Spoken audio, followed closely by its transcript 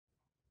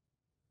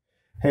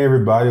Hey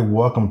everybody,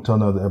 welcome to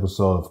another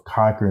episode of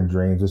Conquering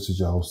Dreams. This is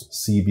your host,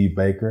 CV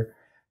Baker.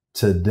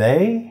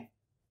 Today,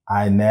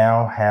 I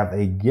now have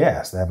a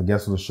guest. I have a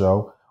guest on the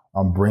show.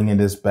 I'm bringing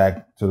this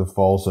back to the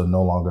fold so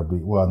no longer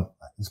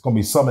it's going to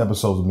be some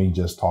episodes of me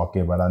just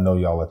talking, but I know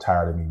y'all are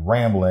tired of me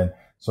rambling.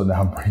 So now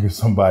I'm bringing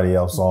somebody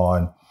else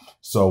on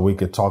so we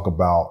could talk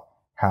about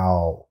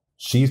how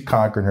she's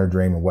conquering her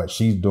dream and what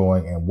she's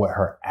doing and what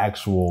her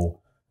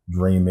actual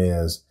dream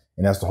is.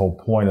 And that's the whole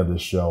point of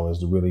this show, is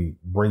to really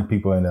bring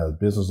people in as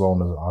business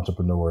owners,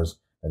 entrepreneurs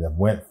that have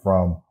went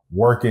from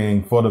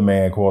working for the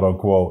man, quote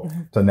unquote,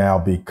 to now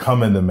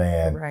becoming the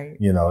man, right?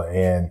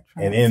 And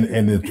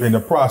in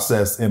the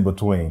process in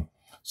between.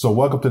 So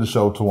welcome to the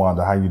show,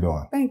 Tawanda. How you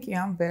doing? Thank you.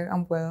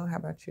 I'm well. How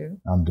about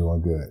you? I'm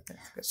doing good.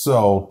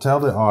 So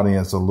tell the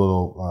audience a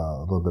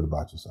little bit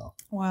about yourself.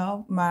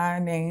 Well,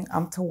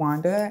 I'm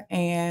Tawanda,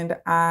 and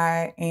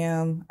I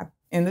am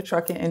in the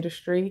trucking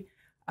industry.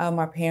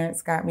 My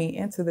parents got me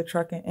into the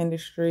trucking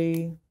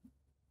industry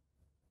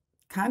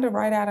kind of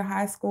right out of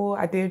high school.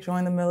 I did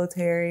join the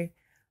military.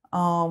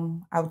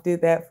 I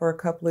did that for a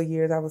couple of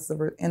years. I was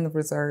in the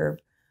reserve.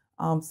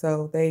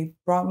 So they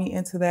brought me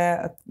into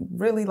that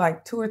really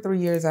like 2 or 3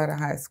 years out of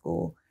high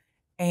school.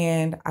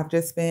 And I've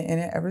just been in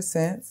it ever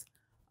since.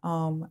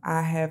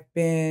 I have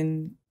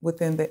been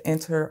within the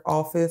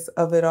inter-office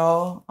of it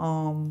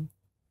all.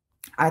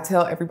 I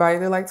tell everybody,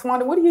 they're like,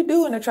 Tawanda, what do you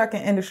do in the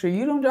trucking industry?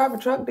 You don't drive a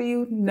truck, do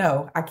you?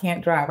 No, I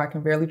can't drive. I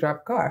can barely drive a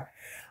car.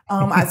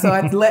 So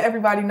I let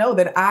everybody know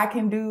that I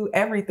can do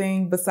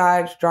everything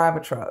besides drive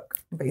a truck,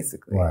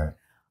 basically. Right.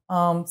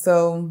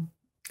 So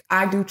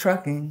I do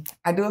trucking.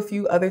 I do a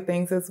few other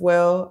things as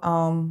well.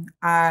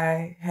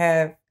 I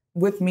have,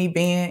 with me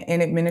being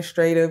an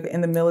administrative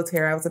in the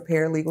military, I was a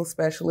paralegal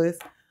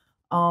specialist.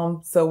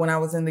 So when I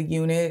was in the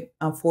unit,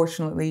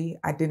 unfortunately,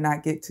 I did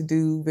not get to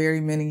do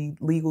very many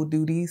legal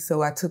duties.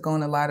 So I took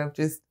on a lot of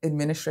just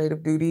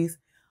administrative duties.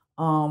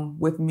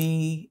 With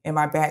me and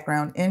my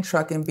background in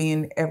trucking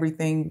being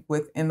everything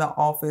within the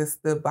office,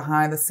 the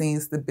behind the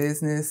scenes, the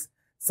business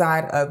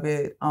side of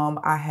it,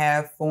 I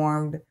have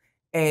formed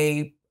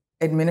a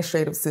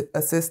administrative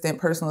assistant,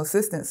 personal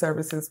assistant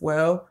service as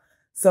well.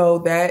 So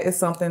that is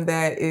something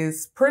that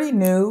is pretty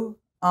new.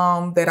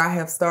 That I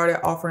have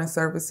started offering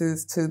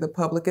services to the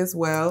public as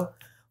well.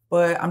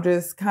 But I'm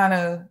just kind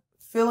of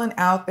feeling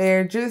out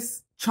there,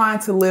 just trying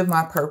to live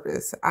my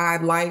purpose. I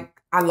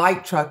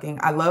like trucking.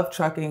 I love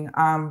trucking.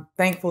 I'm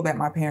thankful that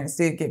my parents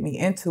did get me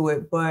into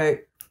it,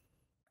 but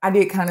I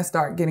did kind of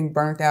start getting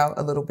burnt out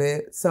a little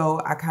bit.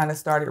 So I kind of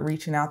started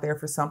reaching out there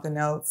for something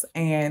else.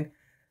 And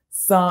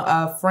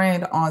a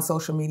friend on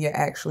social media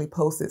actually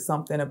posted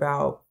something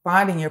about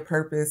finding your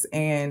purpose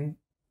and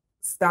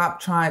stop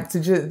trying to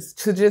just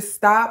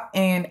stop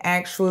and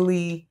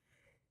actually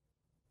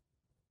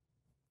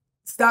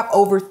stop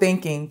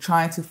overthinking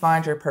trying to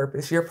find your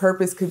purpose. Your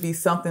purpose could be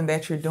something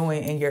that you're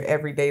doing in your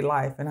everyday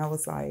life. And I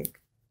was like,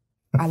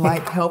 I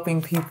like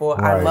helping people.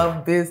 Right. I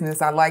love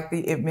business. I like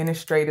the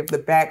administrative, the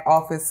back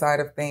office side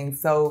of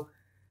things. So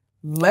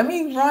let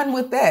me run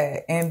with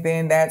that. And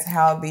then that's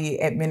how the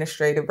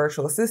administrative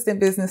virtual assistant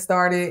business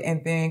started.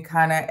 And then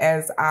kind of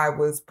as I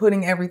was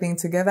putting everything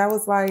together, I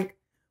was like,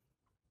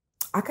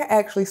 I could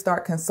actually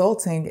start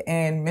consulting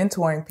and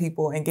mentoring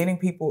people and getting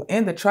people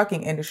in the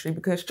trucking industry,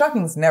 because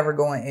trucking's never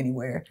going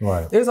anywhere.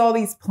 Right. There's all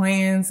these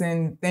plans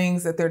and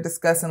things that they're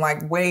discussing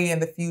like way in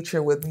the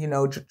future with,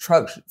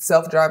 trucks,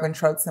 self-driving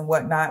trucks and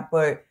whatnot,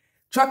 but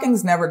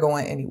trucking's never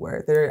going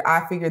anywhere.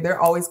 I figure they're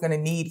always going to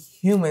need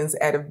humans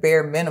at a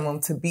bare minimum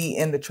to be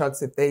in the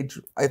trucks if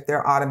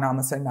they're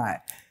autonomous or not.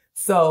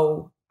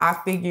 So I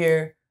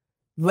figure,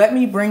 let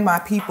me bring my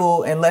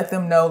people and let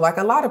them know, like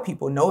a lot of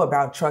people know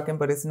about trucking,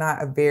 but it's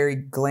not a very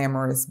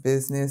glamorous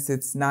business.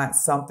 It's not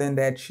something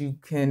that you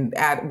can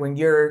when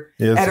you're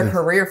at a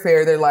career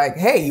fair, they're like,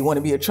 hey, you want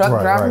to be a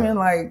truck driver? Right. And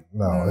like,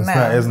 no,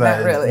 it's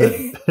not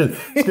really.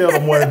 Scale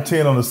of 1 to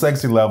 10 on the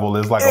sexy level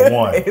is like a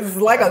 1. It's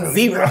like a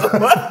 0.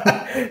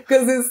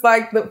 Because it's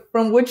like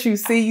from what you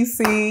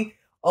see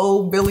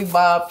old Billy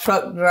Bob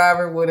truck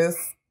driver with his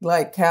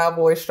like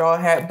cowboy straw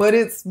hat, but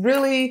it's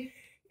really,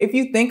 if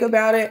you think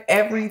about it,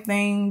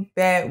 everything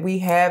that we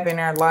have in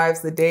our lives,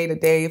 the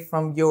day-to-day,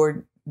 from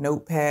your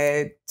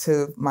notepad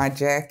to my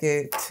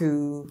jacket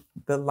to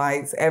the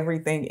lights,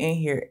 everything in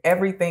here,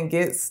 everything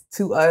gets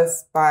to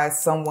us by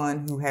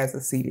someone who has a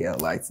CDL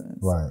license.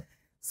 Right.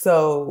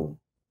 So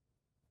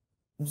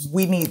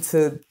we need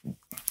to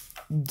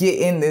get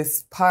in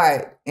this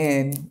pot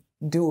and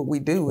do what we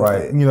do with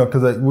it.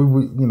 Because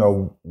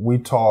we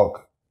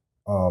talk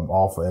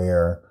off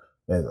air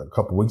a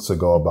couple weeks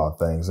ago about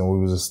things, and we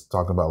were just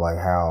talking about like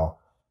how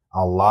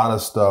a lot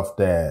of stuff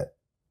that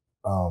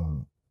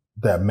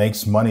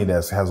makes money,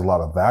 that has a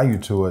lot of value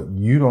to it,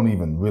 you don't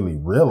even really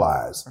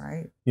realize.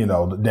 Right.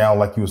 Now,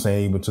 like you were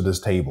saying, even to this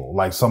table,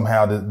 like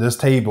somehow this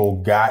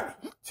table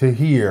got to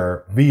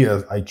here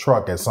via a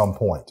truck at some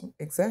point.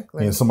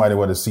 Exactly. And somebody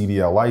with a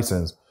CDL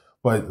license.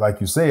 But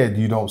like you said,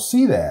 you don't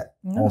see that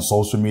on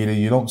social media.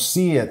 You don't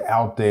see it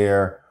out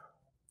there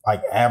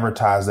like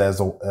advertised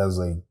as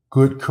a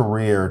good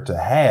career to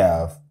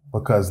have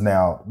Because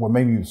now what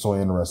made me so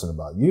interested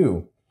about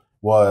you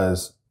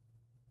was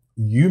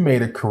you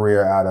made a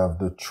career out of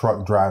the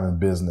truck driving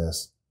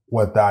business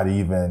without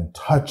even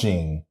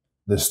touching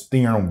the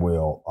steering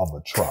wheel of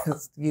a truck.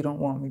 You don't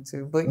want me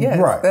to, but yes,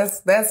 right.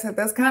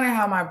 that's kind of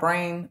how my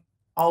brain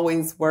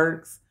always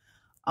works.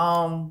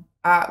 In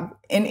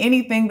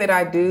anything that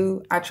I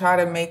do, I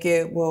try to make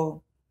it,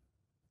 well,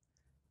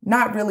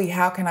 not really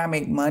how can I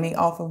make money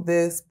off of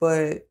this,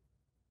 but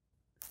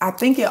I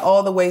think it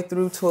all the way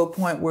through to a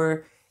point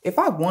where if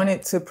I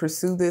wanted to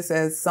pursue this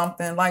as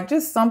something, like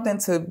just something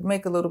to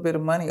make a little bit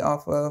of money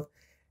off of,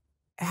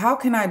 how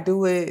can I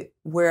do it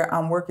where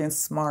I'm working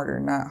smarter,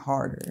 not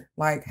harder?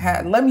 Like,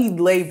 let me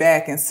lay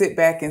back and sit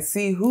back and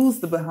see who's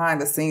the behind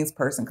the scenes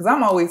person. Because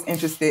I'm always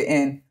interested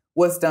in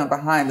what's done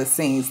behind the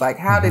scenes. Like,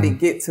 how did it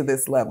get to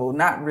this level?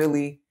 Not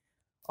really,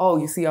 oh,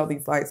 you see all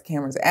these lights,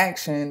 cameras,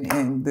 action,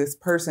 and this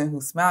person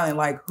who's smiling.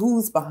 Like,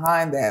 who's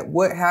behind that?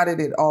 How did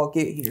it all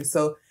get here?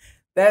 So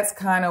that's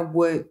kind of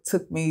what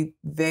took me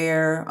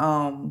there.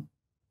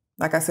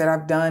 Like I said,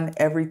 I've done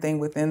everything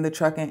within the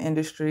trucking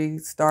industry.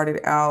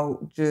 Started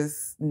out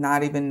just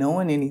not even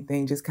knowing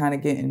anything, just kind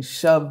of getting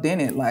shoved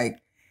in it.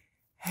 Like,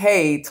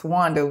 hey,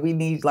 Tawanda, we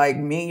need, like,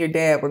 me and your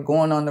dad, we're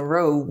going on the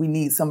road. We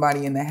need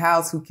somebody in the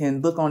house who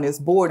can look on this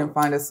board and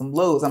find us some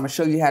loads. I'm going to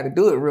show you how to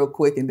do it real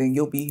quick, and then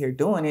you'll be here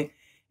doing it.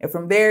 And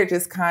from there, it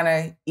just kind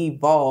of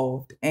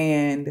evolved.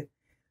 And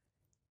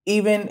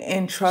even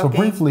in trucking. So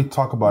briefly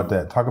talk about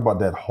that. Talk about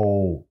that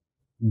whole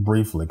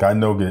briefly. I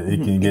know that it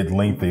can get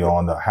lengthy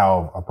on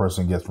how a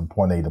person gets from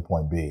point A to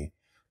point B.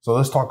 So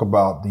let's talk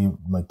about the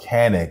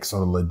mechanics or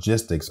the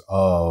logistics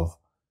of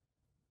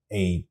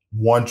a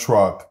one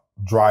truck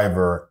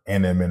driver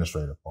and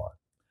administrative part.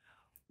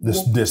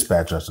 This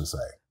dispatch, I should say.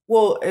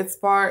 Well, as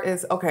far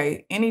as,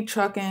 okay, any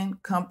trucking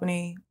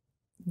company,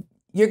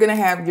 you're going to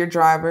have your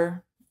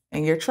driver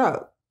and your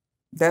truck.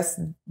 That's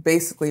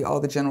basically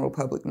all the general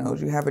public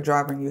knows. You have a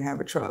driver and you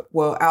have a truck.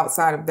 Well,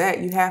 outside of that,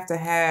 you have to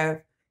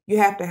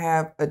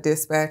have a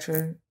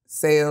dispatcher,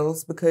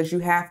 sales, because you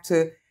have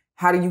to,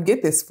 how do you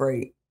get this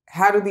freight?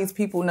 How do these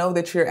people know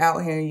that you're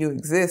out here and you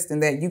exist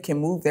and that you can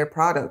move their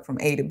product from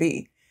A to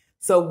B?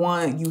 So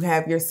one, you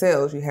have your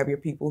sales, you have your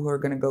people who are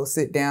going to go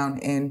sit down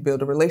and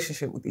build a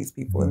relationship with these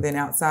people. And then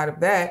outside of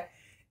that,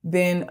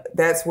 then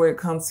that's where it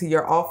comes to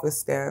your office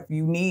staff.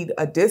 You need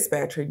a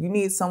dispatcher. You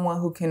need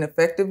someone who can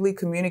effectively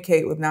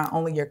communicate with not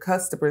only your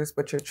customers,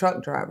 but your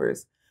truck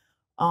drivers.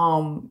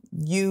 In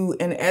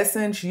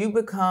essence, you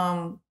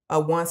become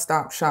a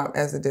one-stop shop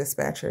as a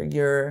dispatcher.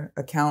 You're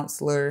a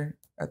counselor,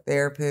 a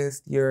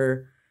therapist,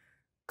 you're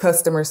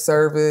customer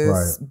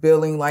service,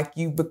 billing. Like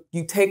you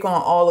take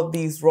on all of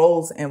these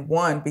roles in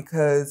one,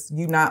 because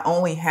you not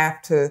only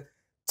have to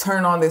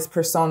turn on this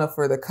persona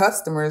for the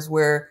customers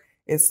where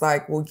it's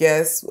like, well,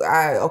 yes,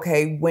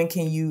 okay, when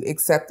can you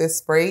accept this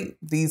freight?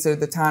 These are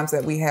the times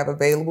that we have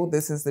available.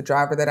 This is the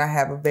driver that I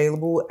have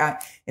available.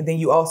 And then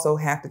you also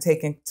have to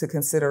take into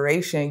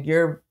consideration,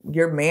 you're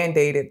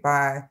mandated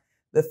by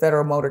the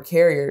federal motor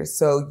carriers.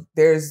 So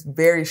there's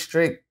very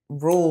strict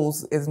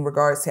rules in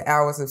regards to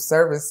hours of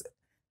service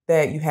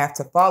that you have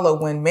to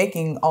follow when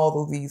making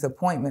all of these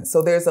appointments.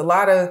 So there's a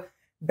lot of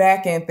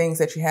back end things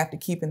that you have to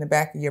keep in the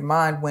back of your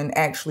mind when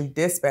actually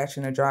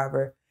dispatching a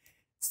driver.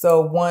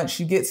 So once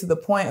you get to the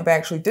point of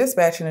actually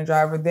dispatching a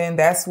driver, then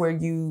that's where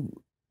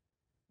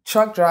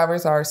truck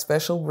drivers are a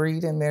special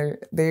breed, and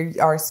they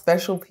are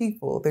special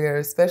people. They're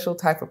a special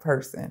type of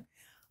person.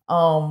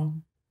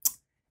 And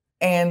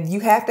you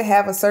have to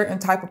have a certain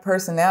type of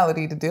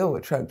personality to deal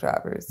with truck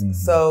drivers.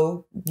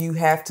 So you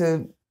have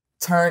to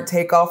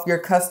take off your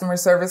customer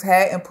service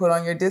hat and put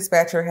on your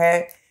dispatcher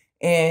hat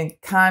and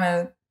kind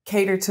of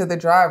cater to the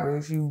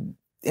drivers. You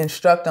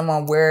instruct them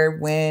on where,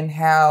 when,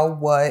 how,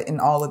 what,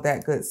 and all of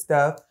that good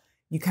stuff.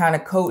 You kind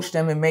of coach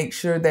them and make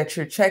sure that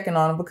you're checking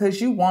on them, because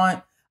you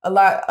want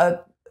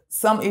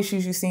some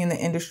issues you see in the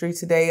industry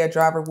today. A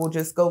driver will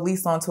just go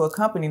lease onto a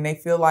company and they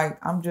feel like,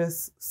 I'm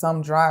just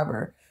some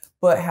driver.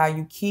 But how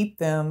you keep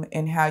them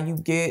and how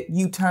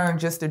you turn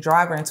just a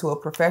driver into a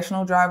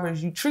professional driver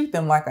is you treat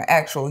them like an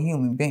actual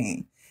human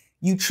being.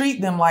 You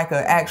treat them like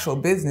an actual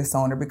business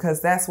owner, because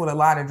that's what a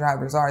lot of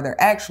drivers are.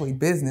 They're actually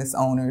business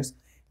owners,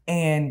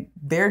 and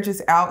they're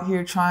just out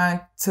here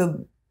trying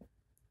to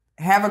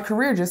have a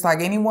career just like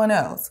anyone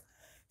else.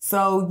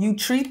 So you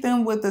treat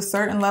them with a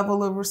certain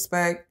level of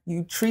respect.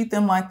 You treat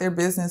them like they're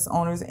business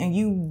owners, and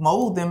you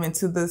mold them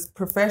into this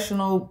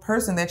professional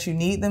person that you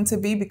need them to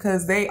be,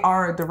 because they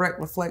are a direct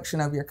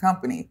reflection of your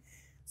company.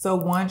 So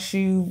once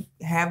you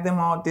have them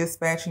all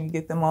dispatched and you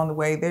get them on the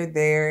way, they're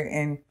there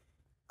and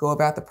go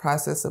about the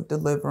process of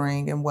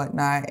delivering and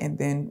whatnot, and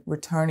then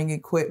returning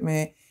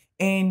equipment.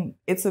 And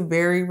it's a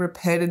very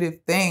repetitive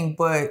thing,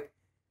 but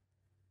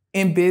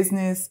in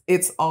business,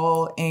 it's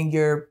all in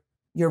your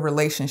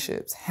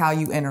relationships, how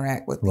you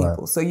interact with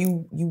people. So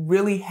you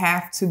really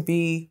have to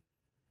be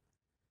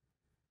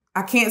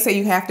I can't say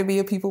you have to be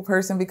a people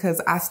person because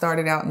I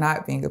started out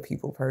not being a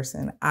people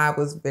person. I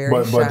was very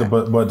shy.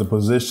 But the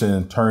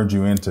position turned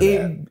you into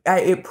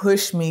that. It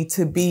pushed me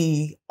to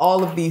be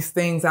all of these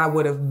things I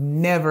would have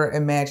never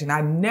imagined.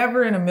 I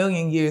never in a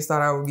million years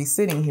thought I would be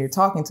sitting here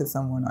talking to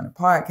someone on a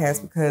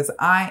podcast because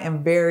I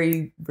am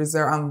very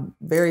reserved. I'm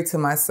very to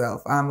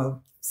myself. I'm a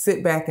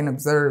sit back and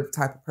observe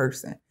type of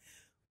person.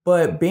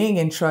 But being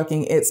in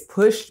trucking, it's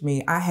pushed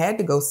me. I had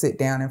to go sit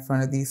down in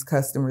front of these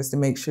customers to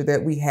make sure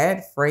that we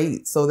had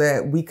freight so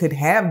that we could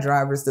have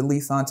drivers to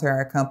lease onto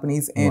our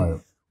companies and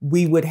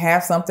we would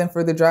have something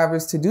for the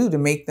drivers to do to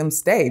make them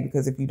stay.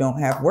 Because if you don't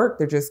have work,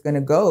 they're just going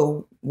to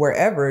go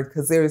wherever.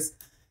 Because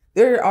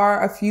there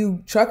are a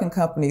few trucking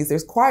companies.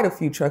 There's quite a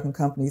few trucking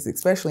companies,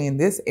 especially in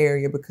this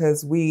area,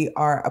 because we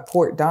are a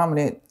port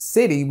dominant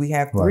city. We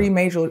have three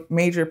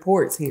major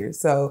ports here.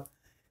 So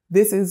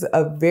this is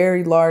a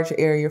very large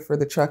area for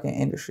the trucking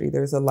industry.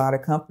 There's a lot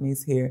of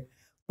companies here,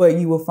 but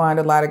you will find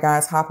a lot of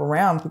guys hop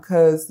around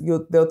because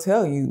they'll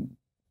tell you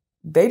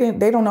they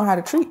don't know how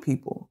to treat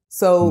people.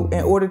 So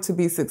in order to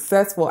be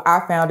successful,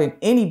 I found in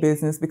any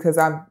business, because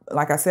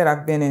like I said,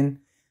 I've been in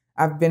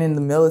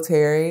the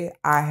military.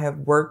 I have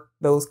worked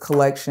those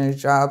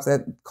collections jobs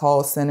at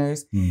call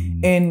centers,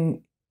 and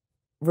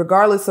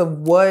regardless of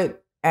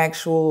what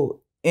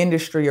actual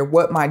industry or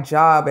what my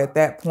job at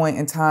that point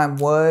in time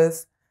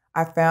was,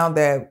 I found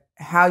that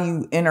how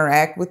you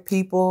interact with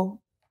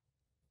people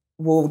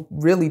will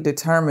really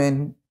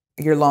determine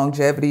your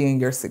longevity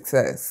and your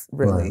success,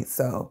 really. Right.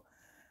 So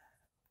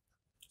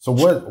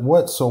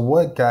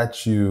what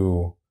got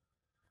you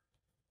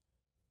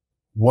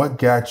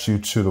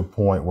to the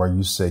point where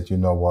you said, you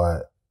know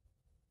what,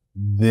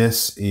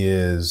 this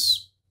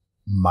is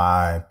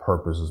my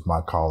purpose, is my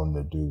calling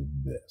to do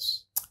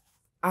this?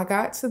 I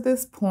got to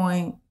this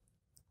point,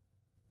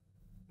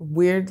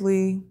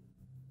 weirdly,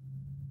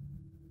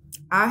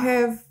 I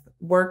have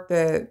worked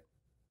at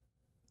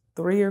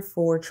 3 or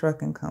 4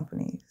 trucking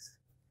companies.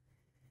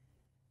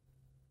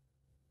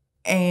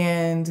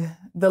 And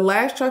the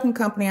last trucking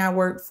company I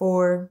worked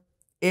for,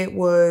 it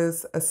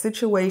was a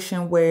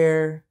situation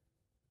where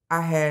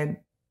I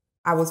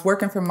was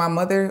working for my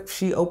mother.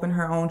 She opened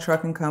her own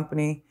trucking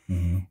company,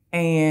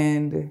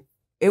 and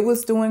it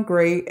was doing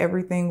great.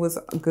 Everything was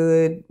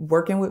good.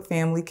 Working with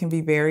family can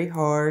be very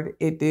hard.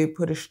 It did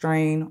put a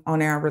strain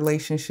on our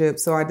relationship.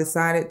 So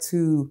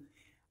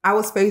I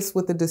was faced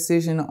with the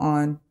decision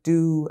on,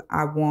 do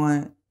I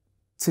want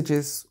to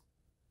just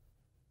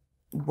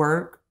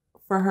work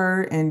for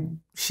her and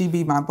she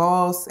be my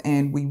boss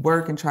and we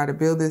work and try to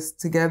build this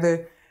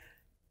together,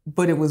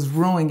 but it was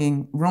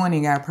ruining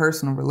our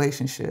personal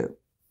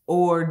relationship?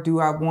 Or do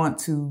I want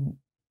to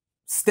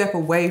step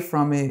away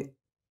from it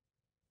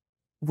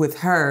with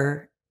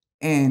her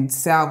and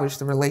salvage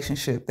the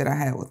relationship that I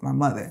had with my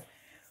mother?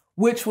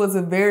 Which was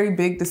a very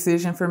big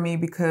decision for me,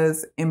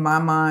 because in my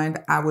mind,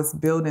 I was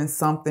building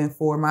something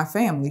for my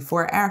family,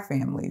 for our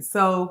family.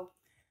 So,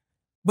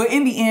 but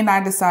in the end,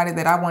 I decided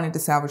that I wanted to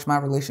salvage my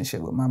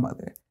relationship with my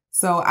mother.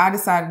 So I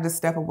decided to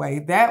step away.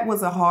 That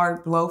was a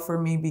hard blow for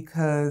me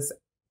because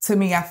to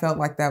me, I felt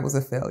like that was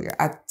a failure.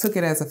 I took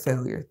it as a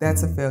failure.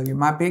 That's a failure.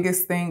 My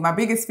biggest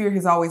fear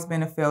has always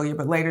been a failure.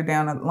 But later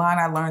down the line,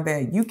 I learned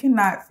that you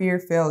cannot fear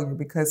failure,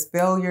 because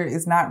failure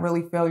is not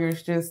really failure.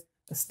 It's just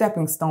a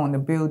stepping stone to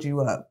build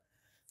you up.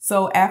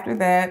 So after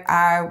that,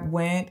 I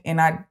went and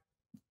I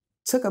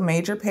took a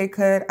major pay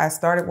cut. I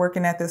started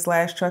working at this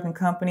last trucking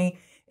company.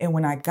 And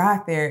when I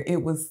got there,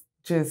 it was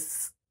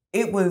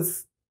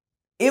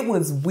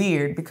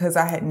weird because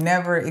I had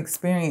never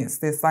experienced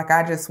this. Like,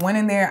 I just went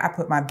in there, I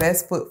put my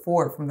best foot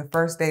forward from the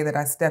first day that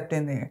I stepped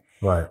in there.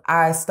 Right.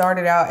 I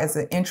started out as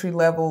an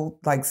entry-level,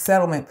 like,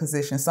 settlement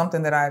position,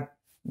 something that I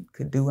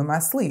could do in my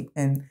sleep.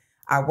 And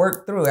I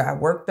worked through it. I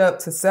worked up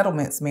to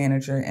settlements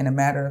manager in a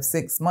matter of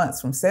 6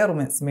 months. From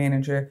settlements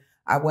manager,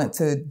 I went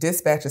to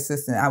dispatch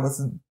assistant. I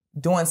was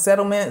doing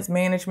settlements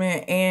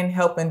management and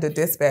helping the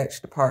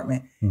dispatch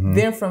department.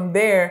 Then from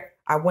there,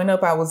 I went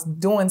up, I was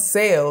doing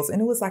sales,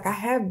 and it was like, I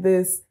have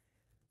this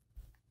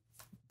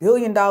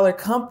billion-dollar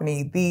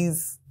company,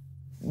 these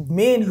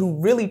men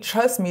who really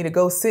trust me to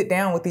go sit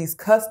down with these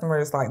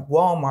customers like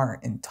Walmart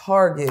and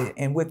Target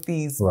and with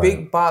these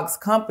big box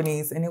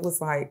companies. And it was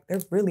like,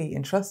 they're really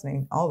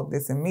entrusting all of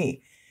this in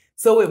me.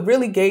 So it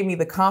really gave me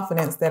the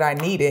confidence that I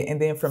needed.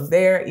 And then from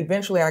there,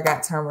 eventually I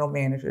got terminal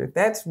manager.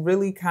 That's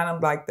really kind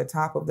of like the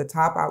top of the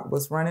top. I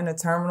was running a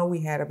terminal.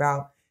 We had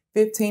about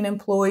 15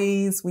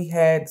 employees. We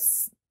had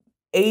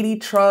 80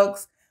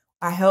 trucks.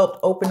 I helped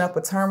open up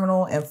a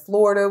terminal in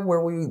Florida where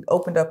we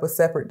opened up a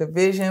separate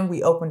division.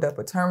 We opened up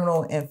a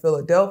terminal in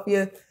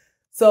Philadelphia.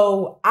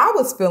 So I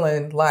was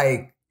feeling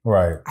like,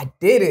 I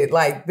did it.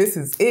 Like, this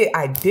is it.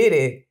 I did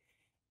it.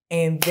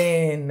 And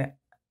then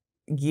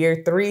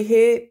year 3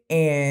 hit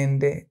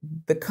and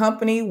the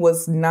company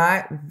was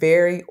not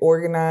very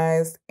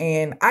organized.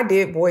 And I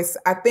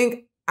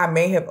think I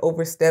may have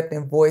overstepped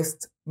and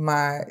voiced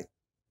my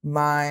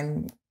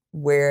mind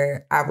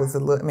where I was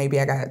maybe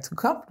I got too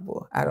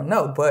comfortable. I don't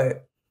know.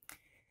 But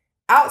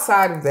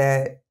outside of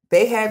that,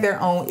 They had their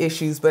own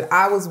issues, but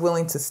I was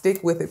willing to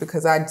stick with it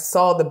because I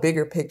saw the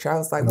bigger picture. I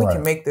was like, we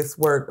can make this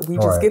work. We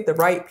just get the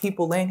right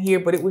people in here.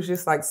 But it was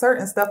just like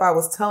certain stuff I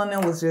was telling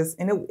them was just,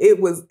 and it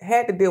was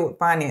had to deal with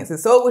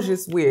finances. So it was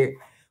just weird.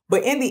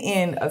 But in the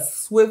end, a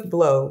swift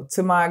blow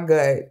to my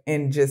gut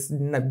and just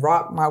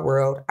rocked my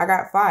world. I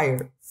got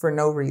fired for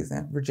no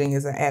reason.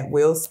 Virginia's an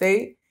at-will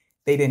state.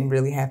 They didn't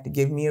really have to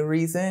give me a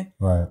reason.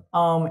 Right.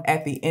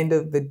 At the end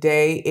of the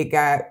day, it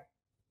got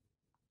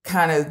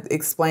kind of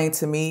explained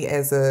to me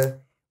as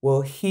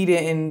well, he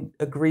didn't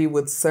agree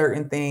with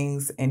certain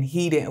things and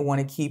he didn't want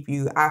to keep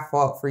you. I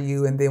fought for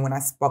you. And then when I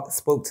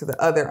spoke to the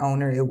other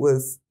owner, it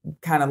was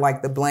kind of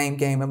like the blame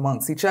game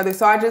amongst each other.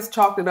 So I just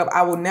chalked it up.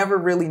 I will never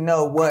really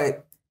know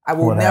what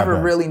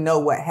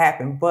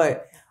happened,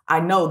 but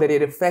I know that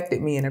it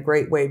affected me in a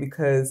great way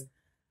because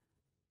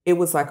it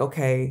was like,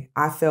 okay,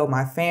 I failed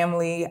my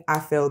family.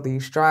 I failed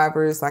these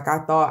drivers. Like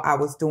I thought I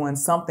was doing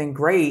something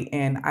great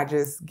and I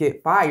just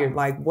get fired.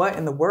 Like what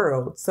in the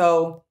world?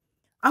 So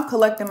I'm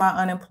collecting my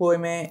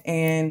unemployment.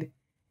 And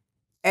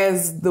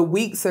as the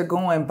weeks are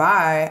going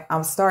by,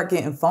 I'm start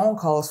getting phone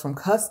calls from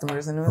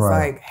customers. And it was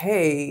like,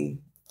 hey,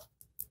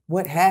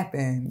 what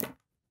happened?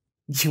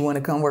 You want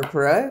to come work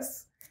for us?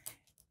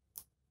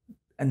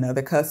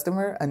 Another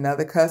customer,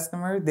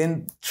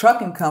 then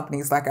trucking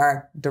companies like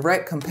our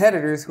direct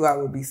competitors who I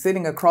would be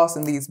sitting across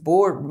in these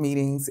board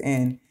meetings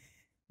and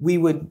we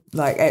would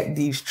like at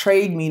these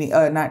trade meetings,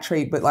 not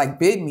trade, but like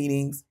bid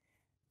meetings,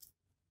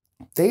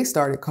 they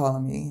started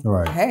calling me,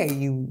 hey,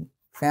 you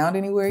found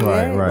anywhere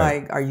yet?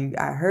 Like,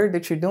 I heard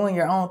that you're doing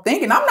your own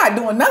thing and I'm not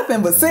doing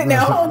nothing but sitting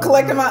at home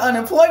collecting my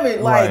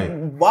unemployment, like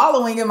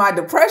wallowing in my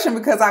depression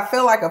because I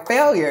feel like a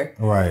failure.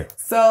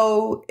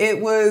 So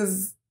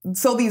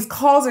so these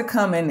calls are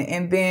coming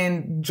and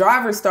then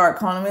drivers start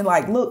calling me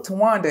like, look,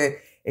 Tawanda,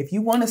 if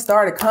you want to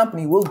start a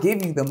company, we'll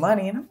give you the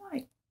money. And I'm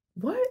like,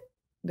 what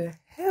the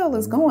hell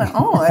is going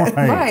on?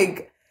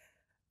 Like,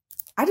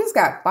 I just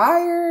got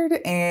fired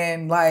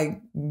and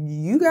like,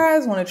 you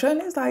guys want to try?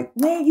 And it's like,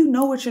 man, you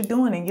know what you're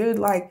doing. And you're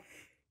like,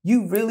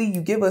 you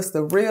give us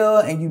the real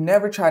and you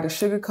never try to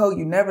sugarcoat.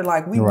 You never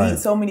like, we meet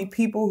so many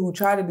people who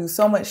try to do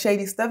so much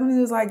shady stuff. And he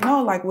was like,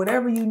 no, like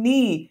whatever you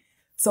need.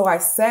 So I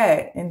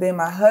sat and then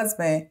my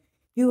husband,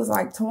 he was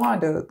like,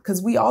 Tawanda,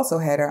 because we also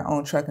had our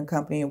own trucking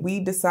company and we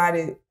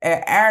decided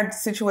our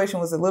situation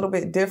was a little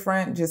bit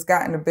different, just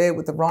got into bed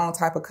with the wrong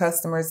type of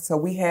customers. So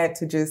we had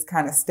to just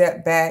kind of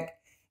step back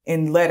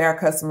and let our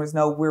customers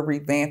know we're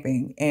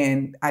revamping.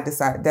 And I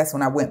decided that's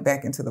when I went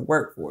back into the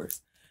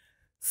workforce.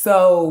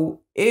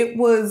 So he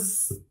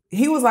was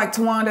like,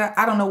 Tawanda,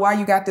 I don't know why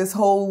you got this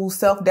whole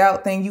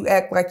self-doubt thing. You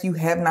act like you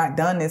have not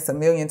done this a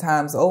million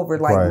times over.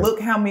 Like,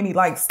 look how many,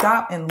 like,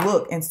 stop and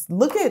look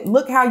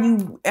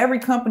how every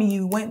company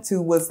you went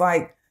to was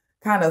like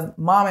kind of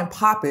mom and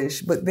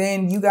pop-ish. But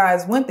then you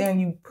guys went there and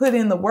you put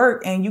in the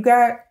work and you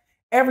got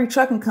every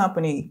trucking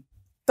company,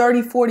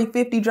 30, 40,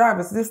 50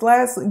 drivers.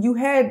 You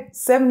had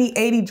 70,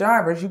 80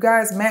 drivers. You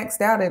guys maxed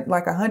out at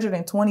like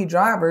 120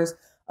 drivers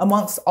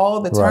amongst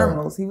all the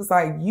terminals. He was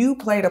like, you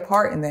played a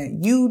part in that.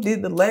 You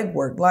did the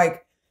legwork.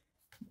 Like,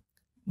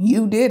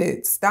 you did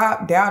it.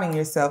 Stop doubting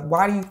yourself.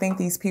 Why do you think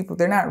these people,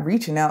 they're not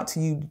reaching out to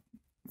you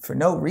for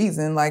no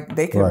reason? Like,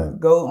 they could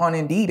go on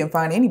Indeed and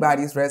find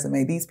anybody's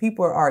resume. These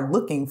people are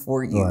looking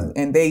for you.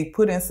 And they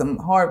put in some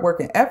hard work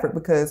and effort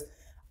because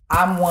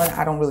I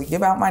don't really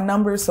give out my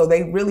numbers. So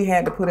they really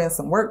had to put in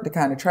some work to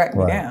kind of track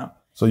me down.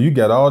 So you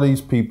got all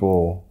these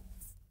people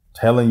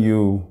telling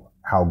you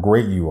how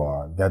great you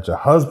are. Got your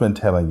husband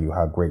telling you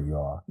how great you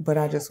are. But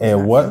I just At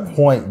what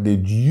point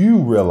did you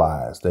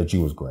realize that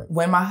you was great?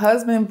 When my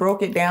husband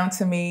broke it down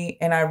to me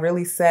and I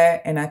really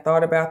sat and I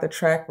thought about the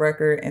track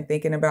record and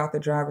thinking about the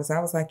drivers, I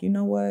was like, you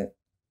know what?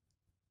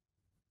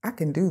 I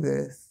can do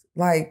this.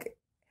 Like,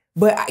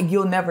 but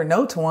you'll never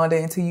know,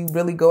 Tawanda, until you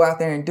really go out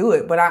there and do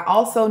it. But I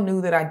also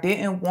knew that I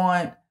didn't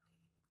want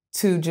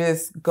to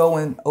just go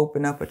and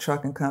open up a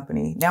trucking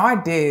company. Now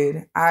I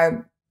did.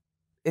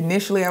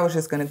 Initially, I was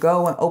just going to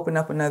go and open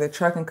up another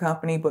trucking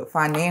company, but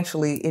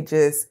financially,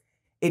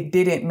 it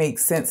didn't make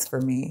sense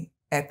for me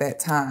at that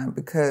time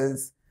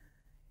because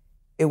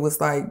it was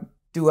like,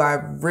 do I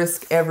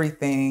risk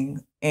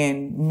everything?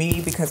 And me,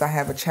 because I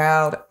have a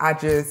child, I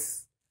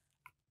was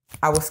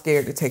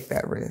scared to take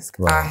that risk.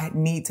 I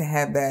need to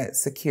have that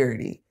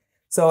security.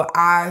 So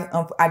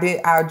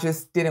I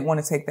just didn't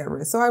want to take that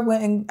risk. So I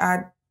went and I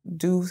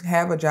do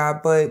have a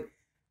job, but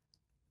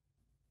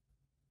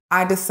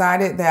I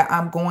decided that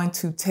I'm going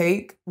to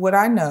take what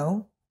I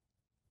know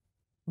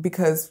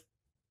because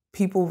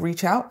people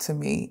reach out to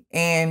me.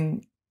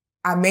 And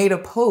I made a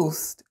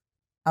post.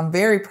 I'm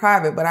very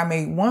private, but I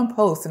made one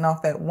post. And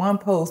off that one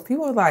post,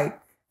 people were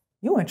like,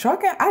 you in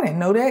trucking? I didn't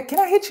know that. Can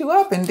I hit you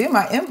up? And then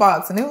my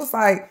inbox. And it was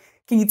like,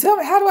 can you tell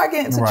me, how do I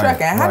get into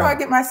trucking? How do I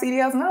get my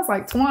CDLs? And I was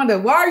like,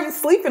 Tawanda, why are you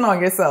sleeping on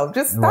yourself?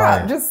 Just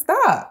stop. Just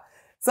stop.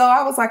 So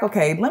I was like,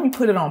 okay, let me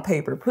put it on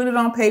paper. Put it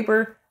on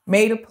paper,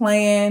 made a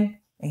plan.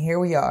 And here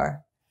we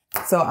are.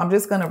 So I'm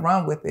just going to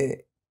run with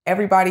it.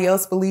 Everybody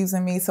else believes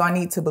in me, so I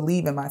need to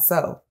believe in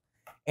myself.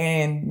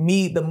 And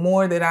the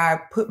more that I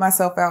put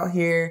myself out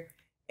here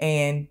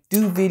and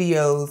do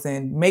videos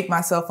and make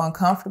myself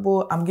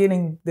uncomfortable, I'm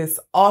getting this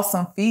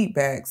awesome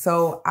feedback.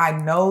 So I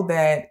know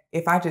that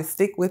if I just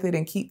stick with it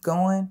and keep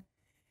going,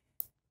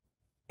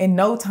 in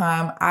no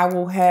time, I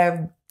will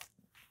have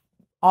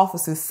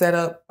offices set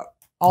up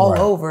all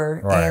over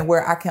and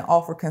where I can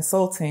offer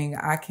consulting.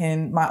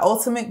 My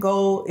ultimate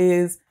goal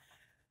is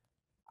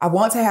I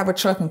want to have a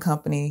trucking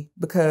company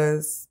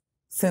because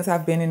since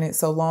I've been in it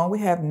so long,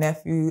 I have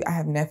nephews,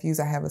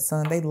 I have a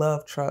son, they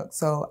love trucks.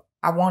 So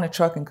I want a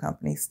trucking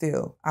company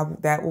still.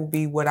 That will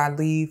be what I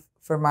leave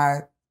for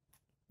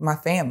my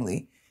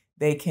family.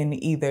 They can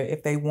either,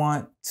 if they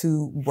want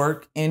to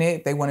work in it,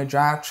 if they want to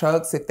drive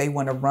trucks, if they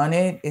want to run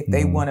it, if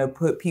they want to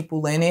put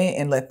people in it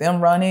and let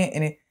them run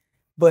it.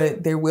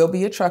 But there will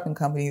be a trucking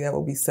company that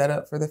will be set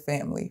up for the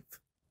family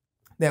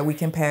that we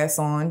can pass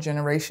on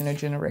generation to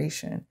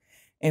generation.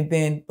 And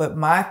then, but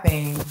my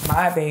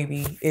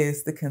baby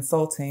is the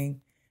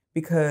consulting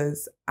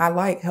because I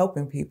like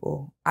helping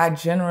people. I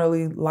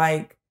generally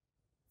like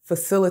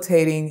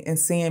facilitating and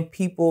seeing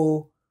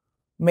people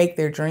make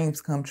their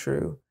dreams come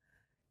true.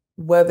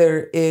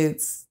 Whether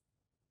it's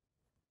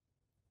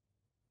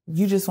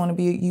you just want to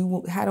be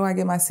how do I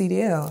get my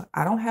CDL?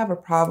 I don't have a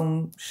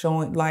problem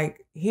showing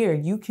here,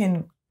 you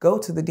can go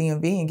to the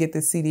DMV and get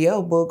this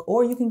CDL book,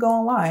 or you can go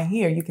online.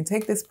 Here, you can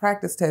take this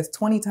practice test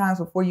 20 times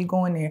before you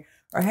go in there.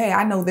 Or, hey,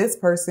 I know this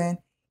person,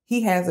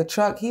 he has a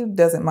truck, he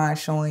doesn't mind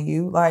showing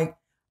you. I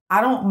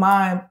don't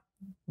mind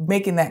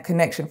making that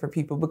connection for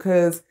people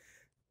because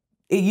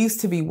it used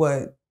to be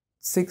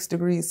 6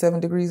 degrees, 7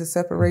 degrees of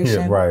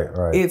separation. Yeah,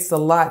 right. It's a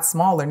lot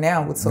smaller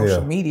now with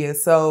social media.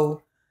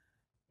 So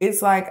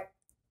it's like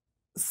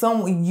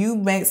someone you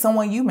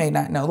may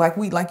not know.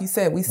 Like you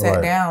said, we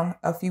sat down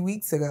a few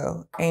weeks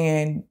ago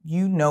and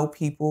you know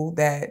people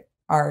that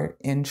are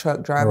in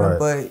truck driving,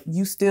 but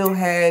you still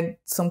had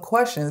some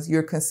questions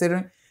you're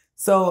considering.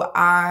 So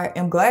I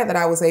am glad that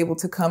I was able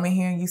to come in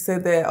here and you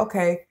said that,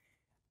 okay,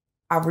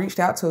 I've reached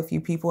out to a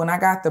few people and I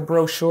got the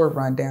brochure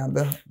rundown.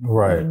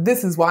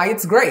 This is why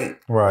it's great.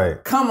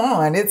 Right. Come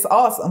on, it's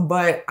awesome.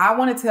 But I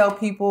want to tell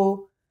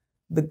people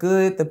the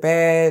good, the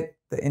bad,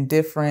 the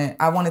indifferent.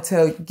 I want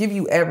to give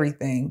you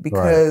everything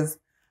because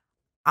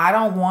I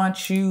don't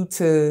want you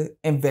to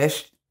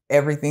invest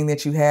everything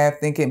that you have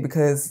thinking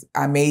because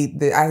I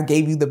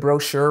gave you the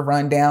brochure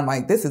rundown.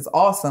 This is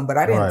awesome, but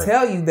I didn't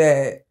tell you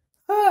that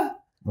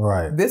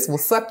this will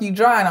suck you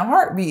dry in a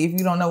heartbeat if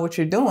you don't know what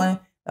you're doing.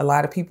 A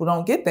lot of people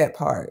don't get that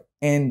part.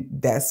 And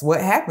that's what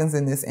happens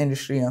in this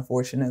industry,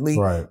 unfortunately.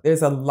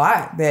 There's a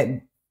lot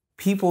that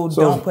people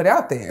don't put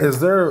out there. Is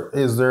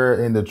there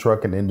in the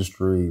trucking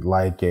industry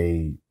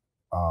a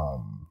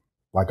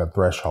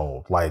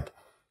threshold?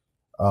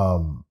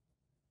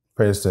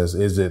 For instance,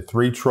 is it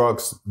 3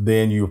 trucks,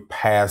 then you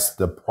pass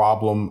the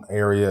problem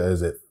area?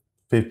 Is it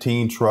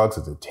 15 trucks?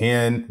 Is it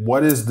 10?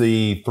 What is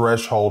the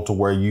threshold to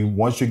where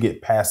once you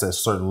get past a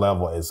certain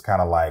level, it's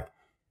kind of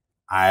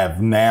I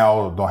have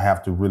now don't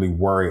have to really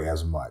worry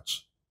as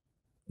much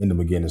in the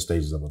beginning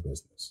stages of a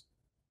business?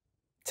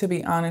 To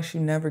be honest, you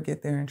never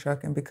get there in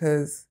trucking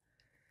because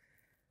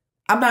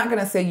I'm not going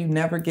to say you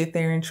never get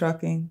there in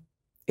trucking.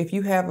 If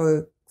you have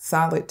a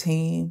solid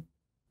team,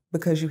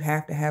 because you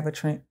have to have a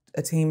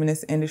team in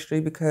this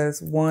industry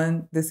because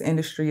one, this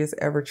industry is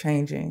ever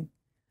changing.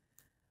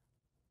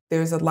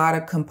 There's a lot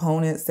of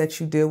components that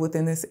you deal with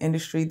in this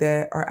industry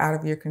that are out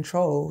of your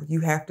control. You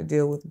have to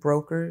deal with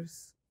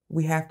brokers.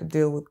 We have to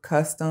deal with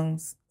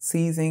customs,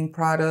 seizing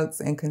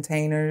products and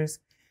containers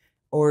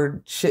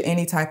or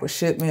any type of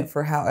shipment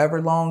for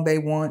however long they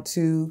want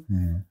to.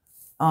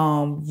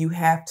 You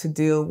have to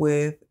deal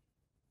with,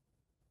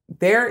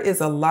 there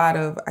is a lot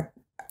of,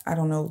 I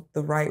don't know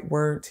the right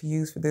word to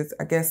use for this,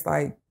 I guess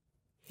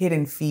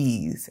hidden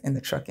fees in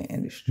the trucking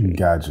industry.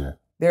 Gotcha.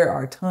 There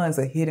are tons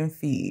of hidden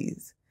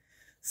fees.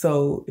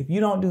 So if you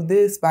don't do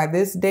this by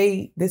this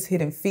date, this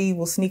hidden fee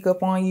will sneak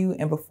up on you.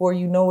 And before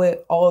you know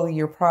it, all of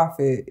your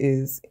profit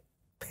is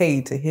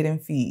paid to hidden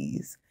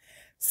fees.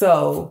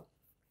 So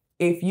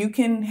if you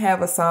can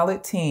have a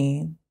solid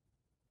team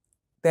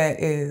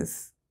that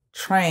is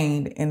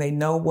trained and they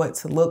know what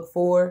to look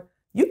for,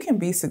 you can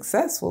be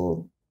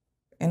successful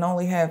and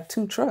only have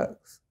 2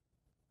 trucks.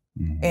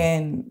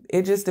 And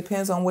it just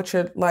depends on what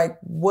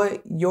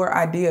your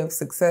idea of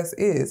success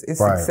is. Is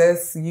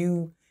success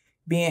you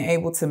being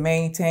able to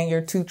maintain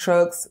your 2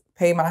 trucks,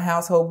 pay my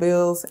household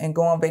bills, and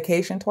go on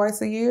vacation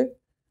twice a year?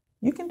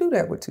 You can do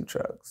that with 2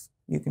 trucks.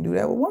 You can do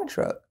that with 1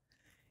 truck.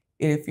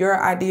 If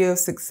your idea of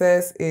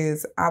success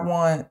is, I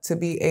want to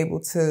be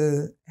able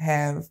to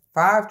have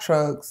 5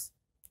 trucks,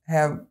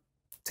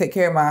 take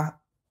care of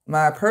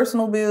my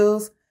personal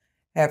bills,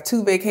 have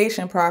 2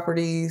 vacation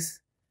properties,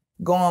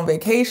 go on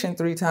vacation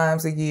 3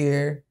 times a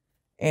year,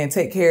 and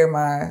take care of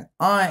my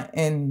aunt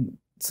and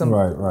some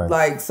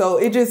so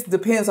it just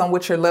depends on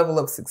what your level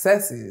of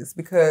success is.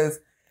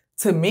 Because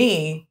to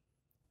me,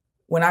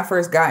 when I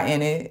first got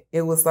in it,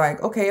 it was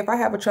okay, if I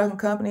have a trucking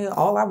company,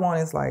 all I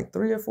want is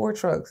 3 or 4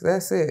 trucks.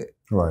 That's it.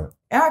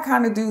 And I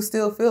kind of do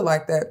still feel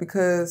like that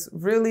because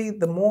really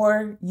the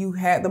more you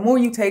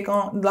take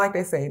on, like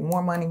they say,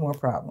 more money, more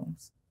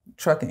problems.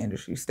 Trucking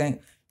industry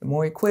stink. The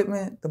more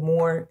equipment, the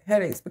more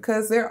headaches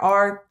because there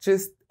are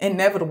just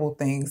inevitable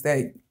things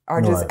that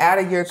are just out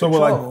of your control.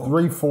 So with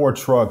like 3-4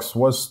 trucks,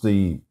 what's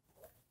the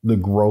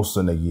gross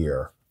in a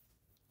year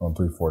on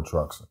 3-4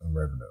 trucks in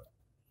revenue?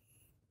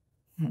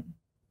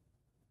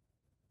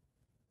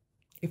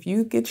 If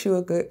you get you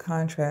a good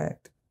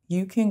contract,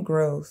 you could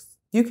gross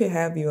over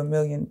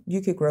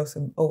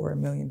 $1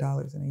 million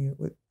in a year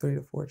with 3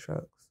 to 4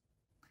 trucks.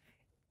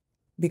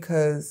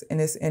 Because in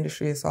this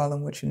industry, it's all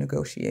in what you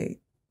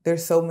negotiate.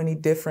 There's so many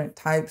different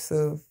types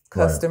of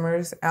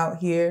customers out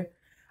here.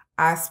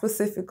 I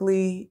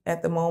specifically,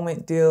 at the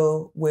moment,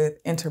 deal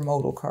with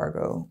intermodal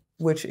cargo,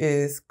 which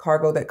is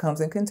cargo that comes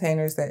in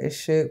containers that is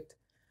shipped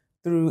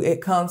through,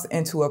 it comes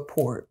into a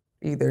port,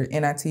 either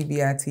NIT,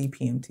 VIT,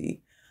 PMT.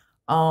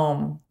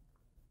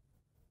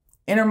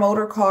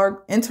 Intermodal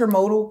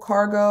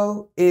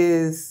cargo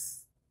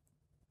is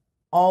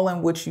all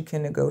in which you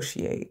can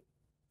negotiate.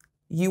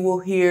 You will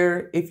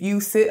hear, if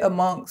you sit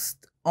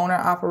amongst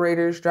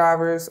owner-operators,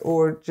 drivers,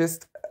 or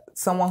just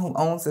someone who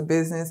owns a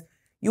business,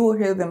 you will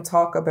hear them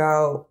talk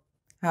about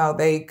how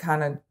they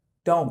kind of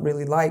don't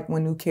really like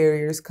when new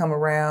carriers come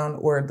around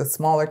or the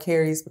smaller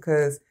carriers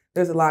because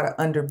there's a lot of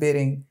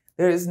underbidding.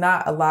 There is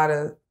not a lot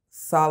of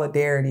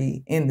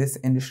solidarity in this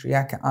industry.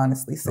 I can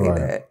honestly say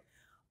that,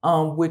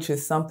 which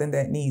is something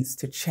that needs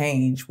to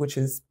change, which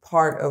is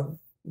part of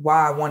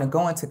why I want to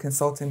go into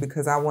consulting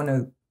because I want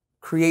to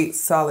create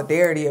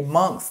solidarity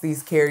amongst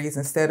these carriers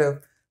instead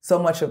of so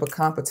much of a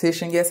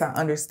competition. Yes, I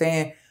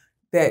understand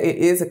that it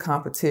is a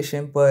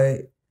competition,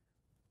 but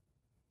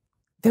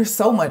there's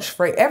so much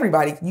freight.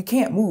 Everybody, you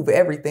can't move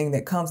everything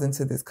that comes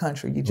into this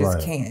country. You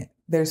just can't.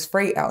 There's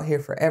freight out here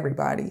for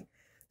everybody.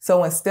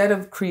 So instead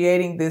of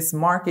creating this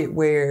market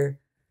where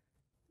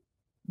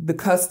the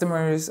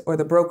customers or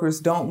the brokers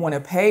don't want to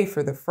pay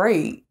for the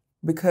freight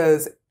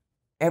because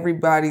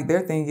everybody,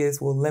 their thing is,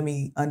 well, let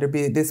me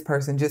underbid this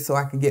person just so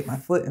I can get my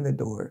foot in the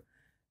door.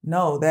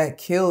 No, that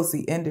kills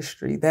the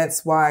industry.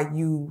 That's why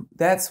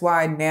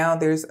now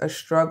there's a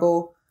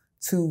struggle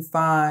to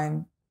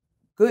find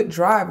good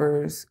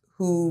drivers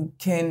who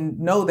can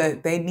know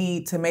that they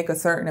need to make a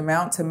certain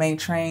amount to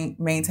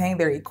maintain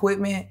their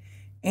equipment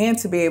and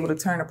to be able to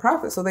turn a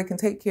profit so they can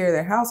take care of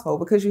their household.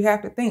 Because you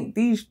have to think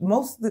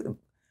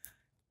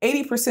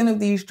 80% of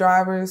these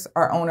drivers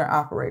are owner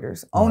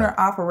operators. Owner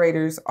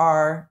operators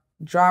are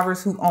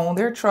drivers who own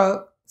their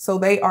truck, so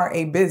they are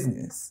a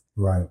business.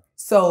 Right.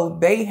 So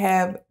they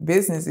have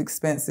business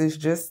expenses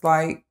just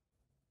like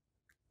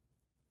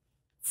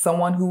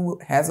someone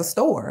who has a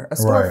store, a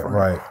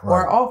storefront,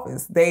 or an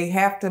office. They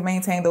have to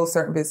maintain those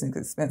certain business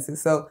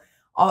expenses. So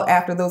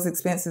after those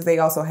expenses, they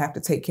also have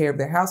to take care of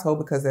their household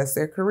because that's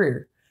their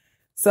career.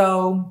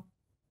 So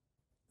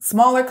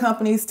smaller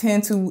companies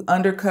tend to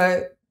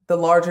undercut the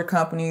larger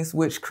companies,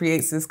 which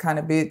creates this kind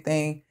of bid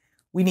thing.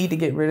 We need to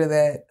get rid of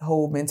that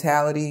whole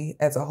mentality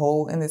as a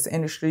whole in this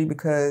industry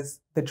because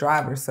the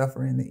drivers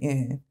suffer in the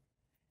end.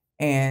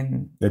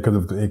 And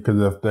because if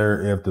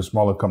the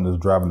smaller company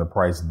is driving the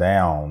price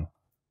down,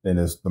 then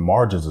the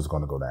margins is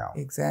going to go down.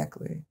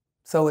 Exactly.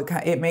 So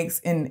it makes,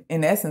 in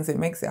essence, it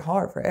makes it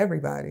hard for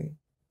everybody.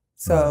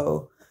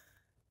 So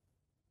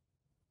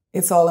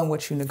it's all in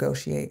what you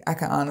negotiate. I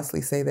can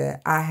honestly say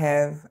that I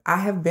have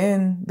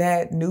been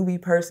that newbie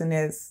person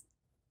they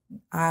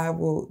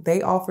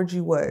offered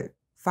you what?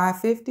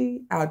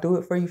 $550, I'll do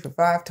it for you for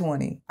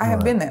 $520. I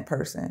have been that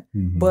person.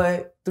 Mm-hmm.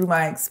 But through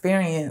my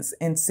experience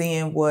and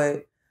seeing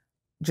what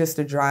just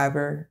a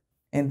driver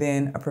and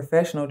then a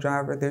professional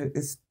driver, there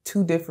is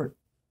two different,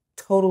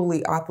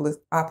 totally opposite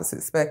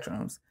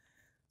spectrums.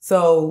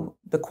 So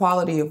the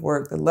quality of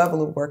work, the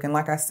level of work, and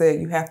like I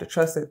said, you have to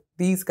trust that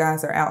these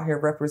guys are out here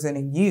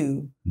representing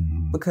you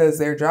because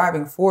they're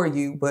driving for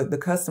you, but the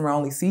customer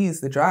only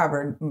sees the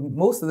driver.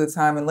 Most of the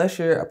time, unless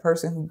you're a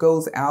person who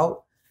goes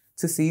out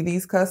to see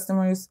these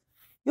customers,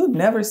 you'll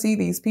never see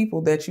these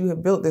people that you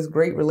have built this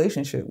great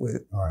relationship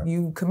with. Right.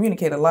 You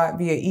communicate a lot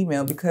via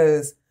email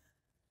because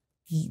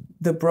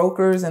the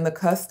brokers and the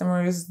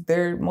customers,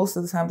 most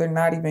of the time, they're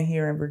not even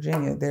here in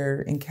Virginia.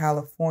 They're in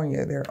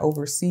California. They're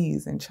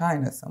overseas in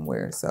China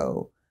somewhere.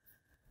 So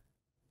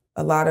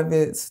a lot of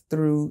it's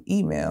through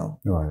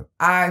email. Right.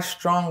 I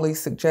strongly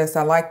suggest,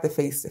 I like the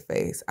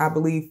face-to-face. I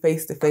believe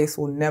face-to-face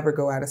will never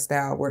go out of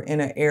style. We're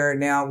in an era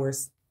now where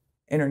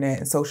internet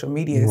and social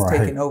media is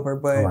taking over,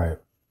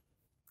 but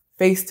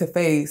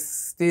face-to-face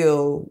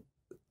still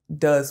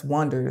does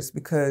wonders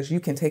because you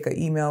can take an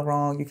email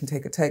wrong, you can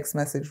take a text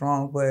message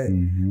wrong, but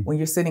when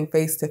you're sitting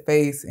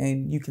face-to-face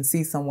and you can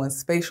see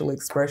someone's facial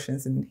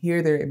expressions and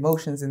hear their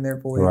emotions in their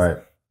voice,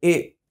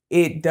 it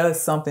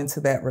does something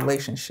to that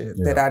relationship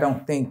that I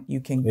don't think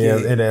you can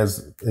get.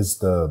 It's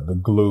the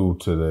glue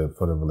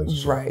for the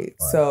relationship. Right.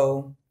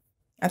 So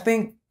I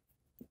think.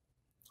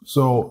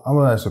 So I'm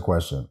going to ask a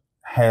question.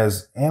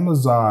 Has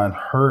Amazon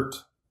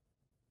hurt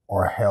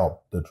or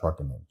helped the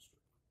trucking industry?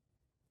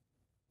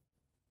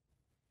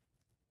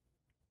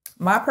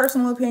 my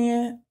personal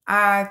opinion,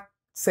 I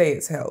say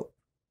it's helped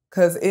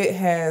because it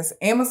has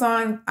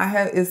Amazon.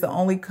 Is the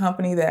only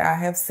company that I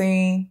have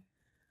seen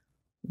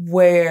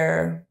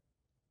where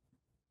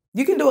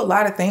you can do a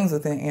lot of things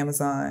within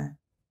Amazon.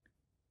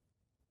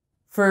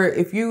 For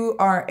if you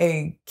are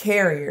a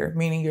carrier,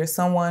 meaning you're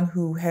someone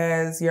who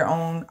has your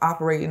own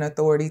operating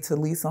authority to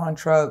lease on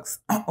trucks,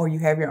 or you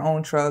have your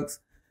own trucks,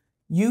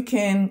 you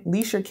can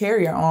lease your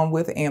carrier on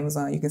with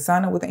Amazon. You can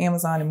sign up with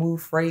Amazon and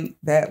move freight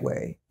that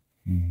way.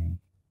 Mm-hmm.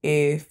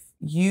 If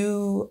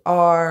you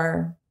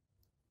are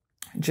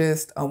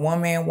just a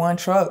one-man,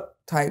 one-truck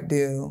type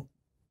deal,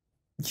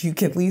 you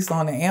can lease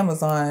on to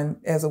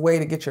Amazon as a way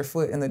to get your